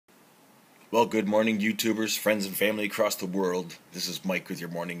Well, good morning, YouTubers, friends, and family across the world. This is Mike with your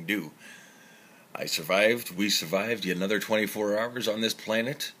Morning Dew. We survived yet another 24 hours on this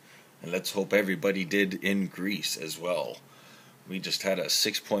planet, and let's hope everybody did in Greece as well. We just had a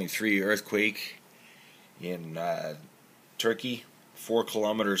 6.3 earthquake in Turkey, 4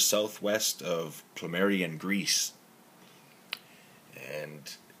 kilometers southwest of Plomarion, Greece.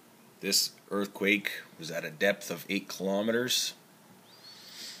 And this earthquake was at a depth of 8 kilometers.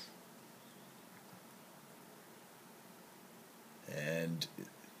 And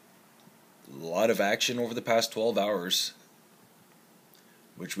a lot of action over the past 12 hours,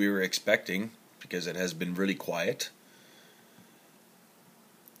 which we were expecting because it has been really quiet.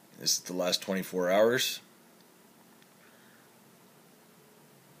 This is the last 24 hours.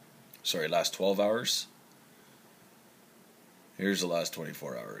 Sorry, last 12 hours. Here's the last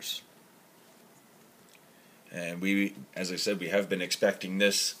 24 hours. And as I said, we have been expecting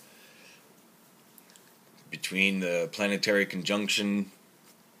this between the planetary conjunction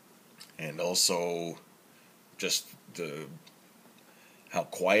and also just how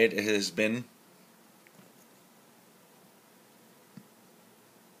quiet it has been.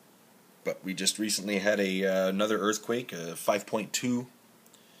 But we just recently had another earthquake, a 5.2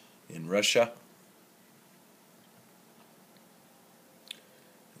 in Russia.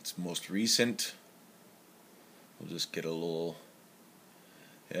 It's most recent. We'll just get a little...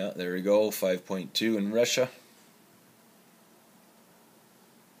 Yeah, there we go, 5.2 in Russia.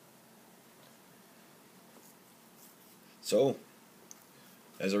 So,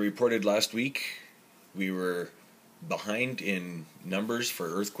 as I reported last week, we were behind in numbers for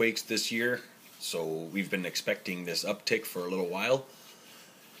earthquakes this year. So we've been expecting this uptick for a little while.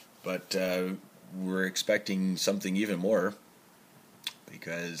 But we're expecting something even more,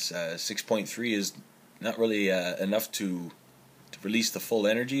 because 6.3 is not really enough to release the full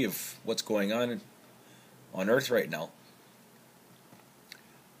energy of what's going on Earth right now.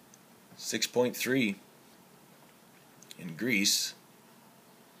 6.3 in Greece.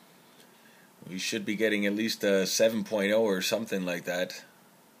 We should be getting at least a 7.0 or something like that.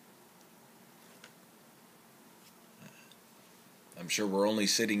 I'm sure we're only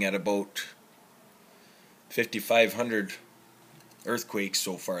sitting at about 5,500 earthquakes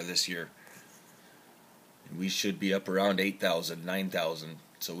so far this year. We should be up around 8,000, 9,000.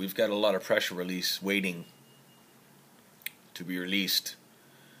 So we've got a lot of pressure release waiting to be released.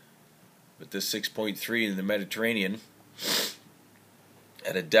 But this 6.3 in the Mediterranean,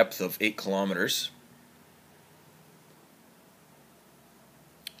 at a depth of 8 kilometers,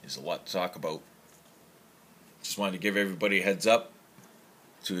 is a lot to talk about. Just wanted to give everybody a heads up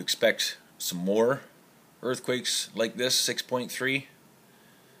to expect some more earthquakes like this, 6.3.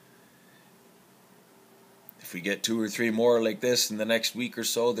 If we get 2 or 3 more like this in the next week or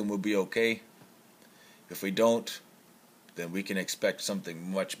so, then we'll be okay. If we don't, then we can expect something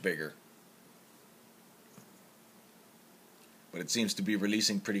much bigger. But it seems to be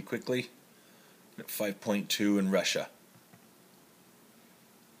releasing pretty quickly at 5.2 in Russia.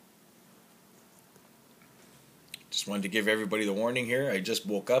 Just wanted to give everybody the warning here. I just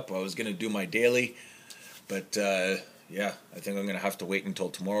woke up. I was going to do my daily, but yeah, I think I'm going to have to wait until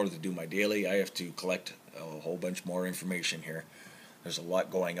tomorrow to do my daily. I have to collect a whole bunch more information here. There's a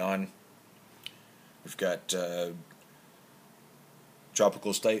lot going on. We've got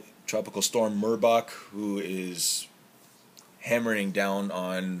tropical storm Merbok, who is hammering down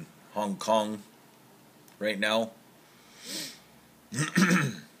on Hong Kong right now.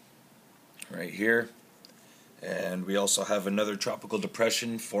 Right here. And we also have another tropical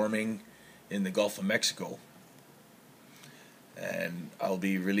depression forming in the Gulf of Mexico. And I'll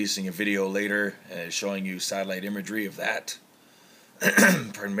be releasing a video later showing you satellite imagery of that.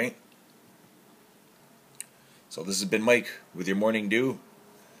 Pardon me. So this has been Mike with your Morning Dew.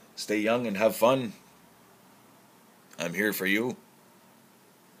 Stay young and have fun. I'm here for you.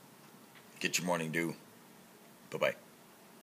 Get your Morning Dew. Bye-bye.